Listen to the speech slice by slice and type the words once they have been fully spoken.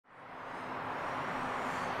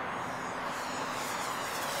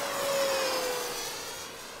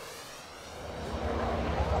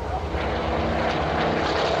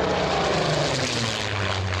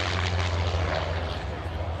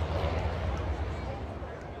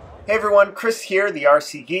Hey everyone, Chris here, the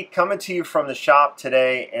RC Geek, coming to you from the shop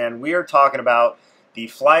today, and we are talking about the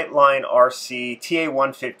FlightLine RC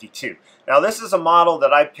Ta. Now this is a model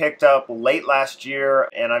that I picked up late last year,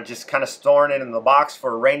 and I've just kind of storing it in the box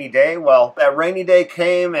for a rainy day. Well, that rainy day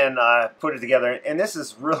came and I put it together, and this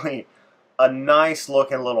is really a nice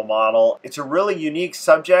looking little model. It's a really unique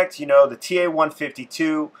subject. You know, the Ta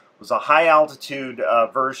was a high altitude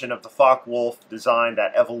version of the Focke-Wulf design,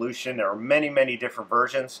 that evolution. There are many different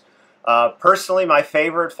versions. Personally, my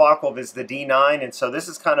favorite Focke-Wulf is the D9, and so this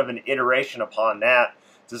is kind of an iteration upon that,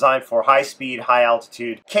 designed for high speed, high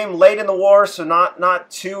altitude. Came late in the war, so not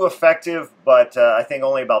too effective, but I think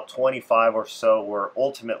only about 25 or so were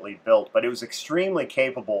ultimately built, but it was extremely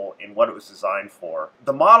capable in what it was designed for.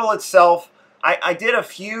 The model itself, I did a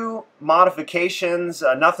few modifications,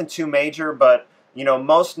 nothing too major, but you know,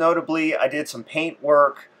 most notably I did some paint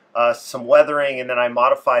work, some weathering, and then I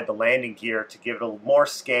modified the landing gear to give it a more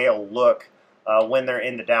scale look when they're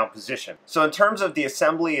in the down position. So in terms of the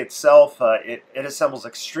assembly itself, it assembles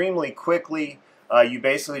extremely quickly. You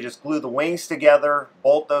basically just glue the wings together,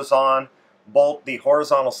 bolt those on, bolt the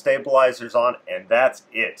horizontal stabilizers on, and that's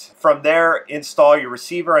it. From there, install your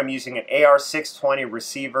receiver. I'm using an AR620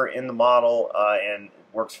 receiver in the model, and it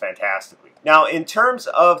works fantastically. Now, in terms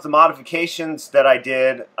of the modifications that I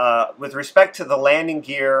did, with respect to the landing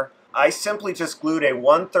gear, I simply just glued a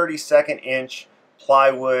 1/32 inch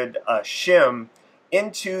plywood shim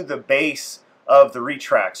into the base of the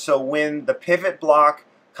retract. So when the pivot block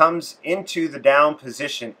comes into the down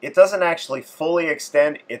position, it doesn't actually fully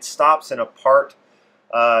extend. It stops in a part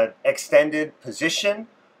extended position,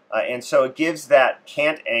 and so it gives that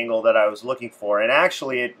cant angle that I was looking for. And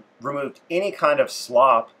actually, it removed any kind of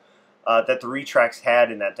slop that the retracts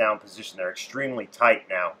had in that down position. They're extremely tight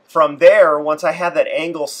now. From there, once I had that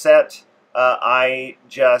angle set, I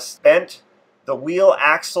just bent the wheel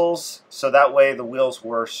axles so that way the wheels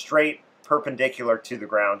were straight perpendicular to the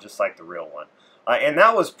ground, just like the real one. And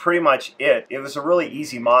that was pretty much it. It was a really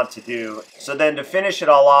easy mod to do. So then to finish it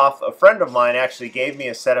all off, a friend of mine actually gave me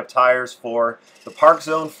a set of tires for the Park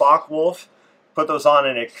Zone Focke-Wulf. Put those on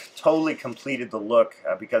and it totally completed the look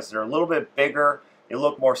because they're a little bit bigger. They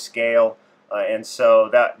look more scale, and so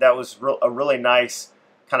that was a really nice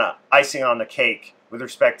kind of icing on the cake with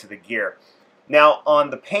respect to the gear. Now on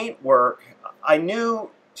the paint work, I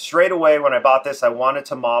knew straight away when I bought this I wanted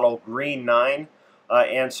to model Green 9,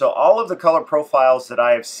 and so all of the color profiles that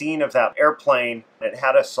I have seen of that airplane, it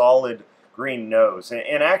had a solid green nose.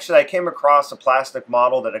 And actually I came across a plastic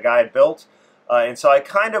model that a guy had built, and so I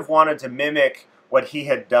kind of wanted to mimic what he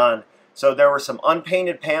had done. So there were some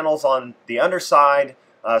unpainted panels on the underside,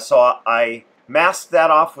 so I masked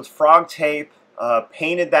that off with frog tape,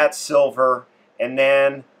 painted that silver, and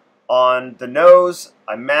then on the nose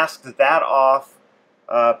I masked that off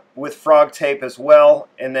with frog tape as well,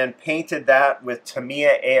 and then painted that with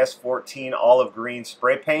Tamiya AS14 olive green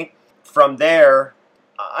spray paint. From there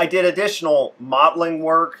I did additional modeling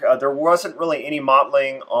work. There wasn't really any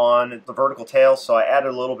modeling on the vertical tail, so I added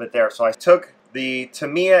a little bit there. So I took the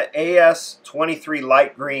Tamiya AS23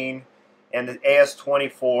 light green and the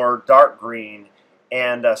AS24 dark green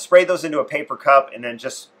and sprayed those into a paper cup, and then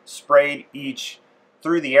just sprayed each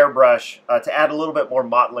through the airbrush to add a little bit more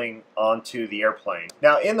modeling onto the airplane.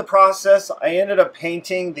 Now in the process I ended up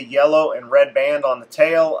painting the yellow and red band on the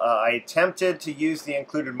tail. I attempted to use the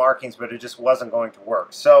included markings, but it just wasn't going to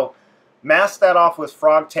work. So masked that off with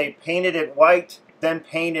frog tape, painted it white, then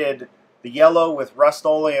painted the yellow with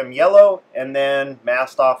Rust-Oleum yellow, and then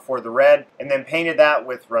masked off for the red, and then painted that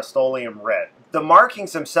with Rust-Oleum red. The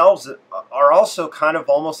markings themselves are also kind of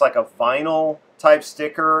almost like a vinyl type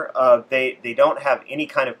sticker. They don't have any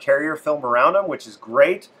kind of carrier film around them, which is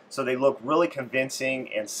great, so they look really convincing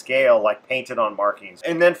and scale like painted on markings.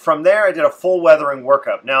 And then from there I did a full weathering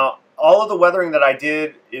workup. Now all of the weathering that I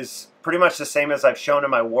did is pretty much the same as I've shown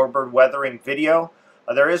in my Warbird weathering video.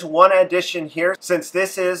 There is one addition here. Since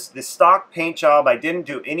this is the stock paint job, I didn't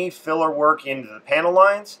do any filler work into the panel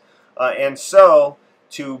lines, and so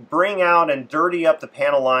to bring out and dirty up the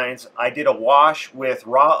panel lines, I did a wash with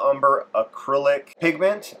raw umber acrylic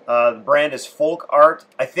pigment. The brand is Focke-Art.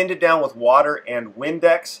 I thinned it down with water and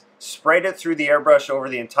Windex, sprayed it through the airbrush over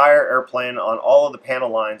the entire airplane on all of the panel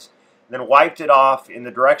lines, then wiped it off in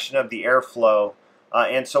the direction of the airflow.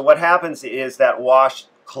 And so what happens is that wash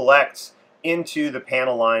collects into the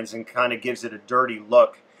panel lines and kind of gives it a dirty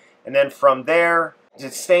look. And then from there,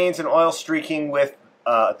 it stains and oil streaking with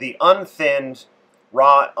the unthinned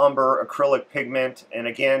raw umber acrylic pigment, and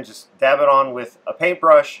again just dab it on with a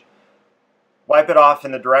paintbrush, wipe it off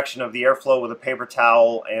in the direction of the airflow with a paper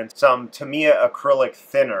towel and some Tamiya acrylic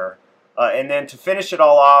thinner, And then to finish it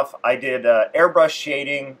all off, I did airbrush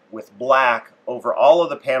shading with black over all of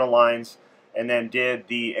the panel lines, and then did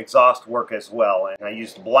the exhaust work as well. And I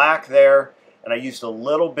used black there, and I used a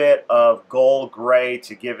little bit of gold gray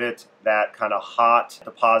to give it that kind of hot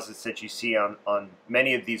deposits that you see on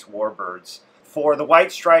many of these warbirds. For the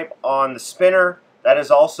white stripe on the spinner, that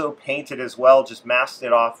is also painted as well, just masked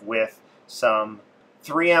it off with some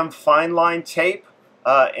 3M fine line tape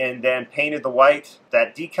and then painted the white.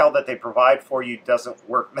 That decal that they provide for you doesn't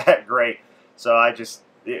work that great, so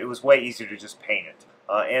it was way easier to just paint it.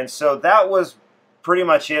 And so that was pretty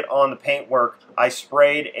much it on the paintwork. I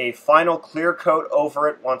sprayed a final clear coat over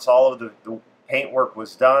it once all of the paintwork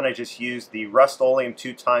was done. I just used the Rust-Oleum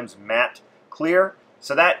 2x matte clear.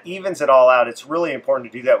 So that evens it all out. It's really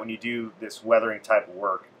important to do that when you do this weathering type of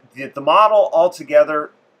work. The model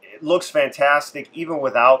altogether, it looks fantastic even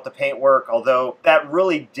without the paintwork, although that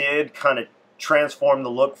really did kind of transform the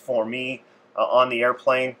look for me on the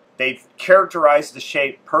airplane. They've characterized the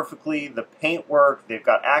shape perfectly, the paintwork, they've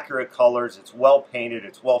got accurate colors, it's well painted,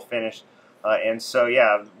 it's well finished, and so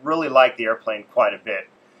yeah, really like the airplane quite a bit.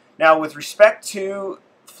 Now with respect to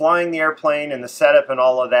flying the airplane and the setup and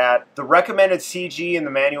all of that, the recommended CG in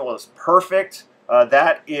the manual is perfect.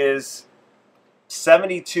 That is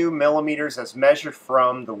 72 millimeters as measured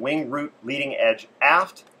from the wing root leading edge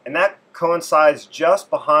aft, and that coincides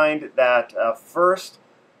just behind that first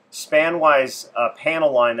span-wise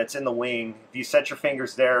panel line that's in the wing. If you set your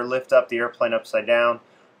fingers there, lift up the airplane upside down,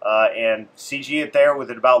 and CG it there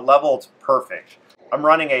with it about level, it's perfect. I'm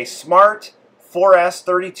running a Smart 4S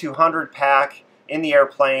 3200 pack in the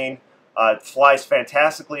airplane. It flies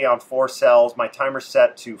fantastically on 4 cells. My timer's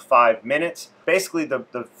set to 5 minutes. Basically,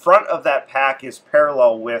 the front of that pack is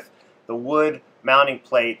parallel with the wood mounting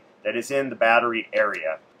plate that is in the battery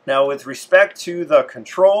area. Now, with respect to the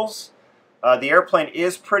controls, the airplane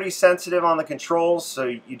is pretty sensitive on the controls, so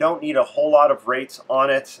you don't need a whole lot of rates on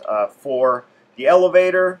it. For the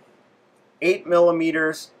elevator, 8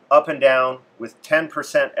 millimeters up and down with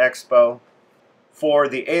 10% expo. For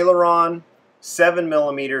the aileron, 7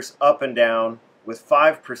 millimeters up and down with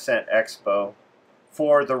 5% expo.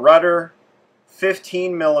 For the rudder,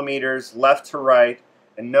 15 millimeters left to right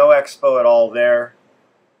and no expo at all there.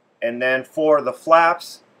 And then for the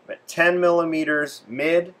flaps, 10 millimeters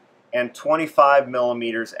mid and 25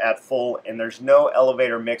 millimeters at full, and there's no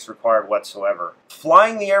elevator mix required whatsoever.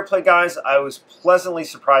 Flying the airplane, guys, I was pleasantly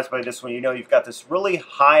surprised by this one. You know, you've got this really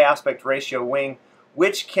high aspect ratio wing,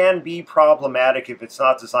 which can be problematic if it's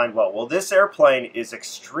not designed well. Well, this airplane is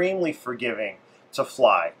extremely forgiving to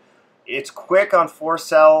fly. It's quick on 4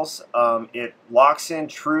 cells, it locks in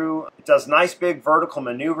true, it does nice big vertical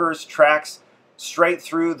maneuvers, tracks straight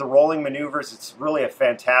through the rolling maneuvers. It's really a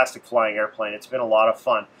fantastic flying airplane. It's been a lot of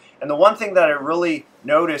fun. And the one thing that I really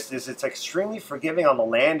noticed is it's extremely forgiving on the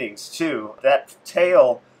landings too. That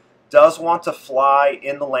tail does want to fly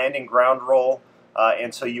in the landing ground roll,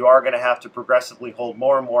 and so you are going to have to progressively hold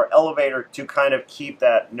more and more elevator to kind of keep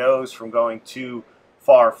that nose from going too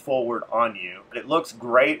far forward on you. But it looks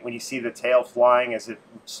great when you see the tail flying as it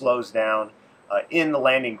slows down in the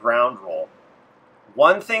landing ground roll.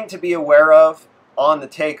 One thing to be aware of on the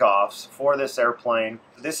takeoffs for this airplane,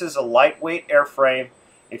 this is a lightweight airframe.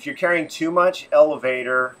 If you're carrying too much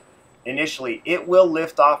elevator initially, it will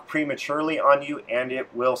lift off prematurely on you and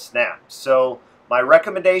it will snap. So my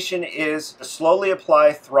recommendation is to slowly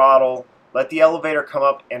apply throttle, let the elevator come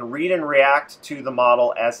up, and read and react to the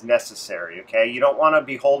model as necessary, okay? You don't want to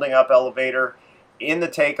be holding up elevator in the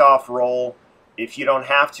takeoff roll if you don't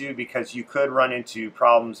have to, because you could run into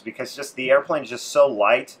problems because just the airplane is just so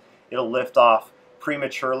light, it'll lift off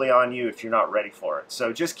prematurely on you if you're not ready for it.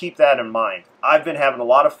 So just keep that in mind. I've been having a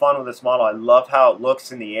lot of fun with this model. I love how it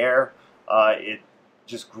looks in the air. It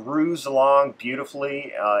just grooves along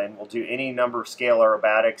beautifully and will do any number of scale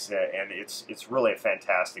aerobatics, and it's really a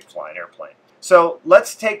fantastic flying airplane. So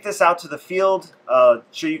let's take this out to the field,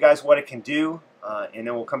 show you guys what it can do, and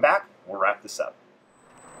then we'll come back, we'll wrap this up.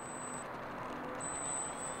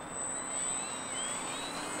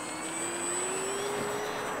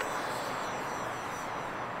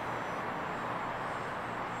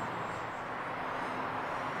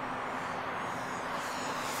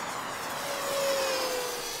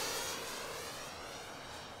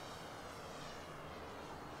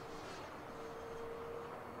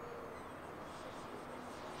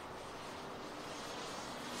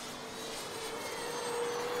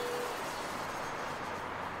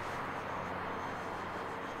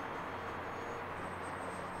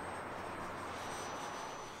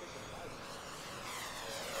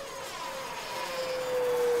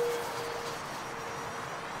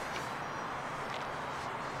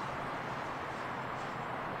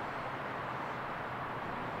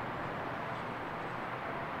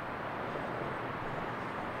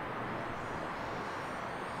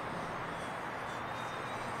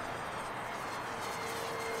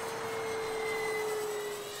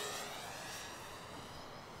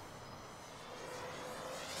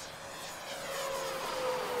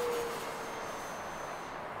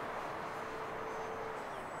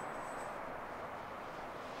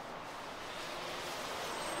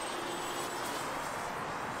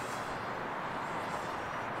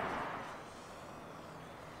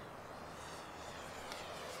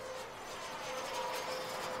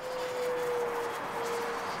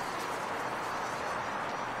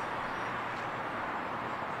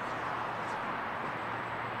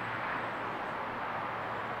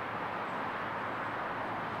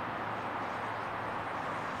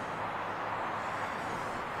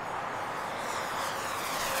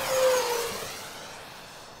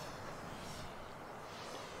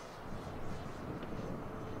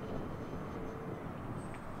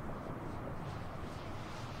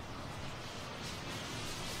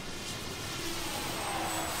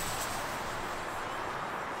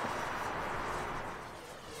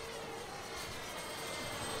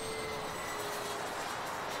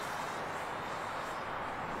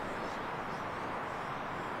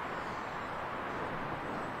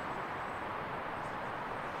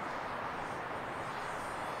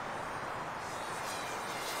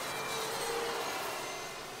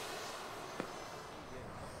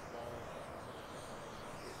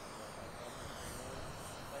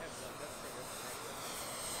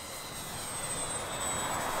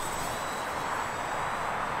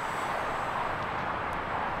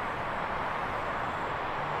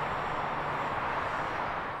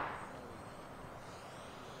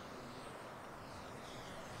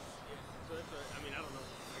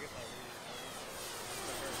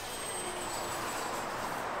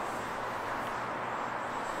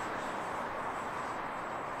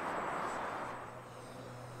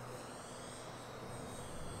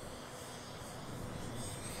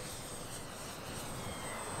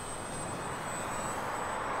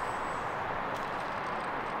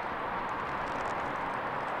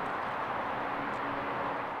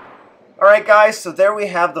 Alright guys, so there we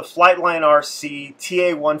have the FlightLine RC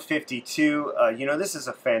Ta. You know, this is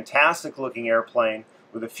a fantastic looking airplane.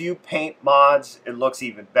 With a few paint mods, it looks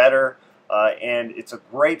even better, and it's a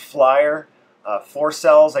great flyer. 4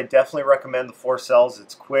 cells, I definitely recommend the 4 cells.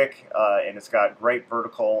 It's quick, and it's got great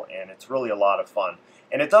vertical, and it's really a lot of fun.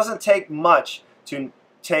 And it doesn't take much to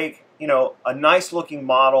take, you know, a nice looking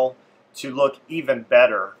model to look even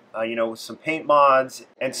better. You know, with some paint mods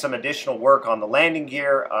and some additional work on the landing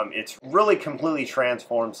gear, it's really completely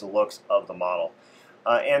transforms the looks of the model.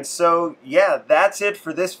 And so, yeah, that's it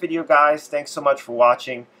for this video, guys. Thanks so much for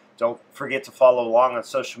watching. Don't forget to follow along on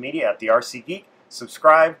social media at the RC Geek.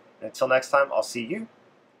 Subscribe. And until next time, I'll see you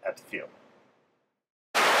at the field.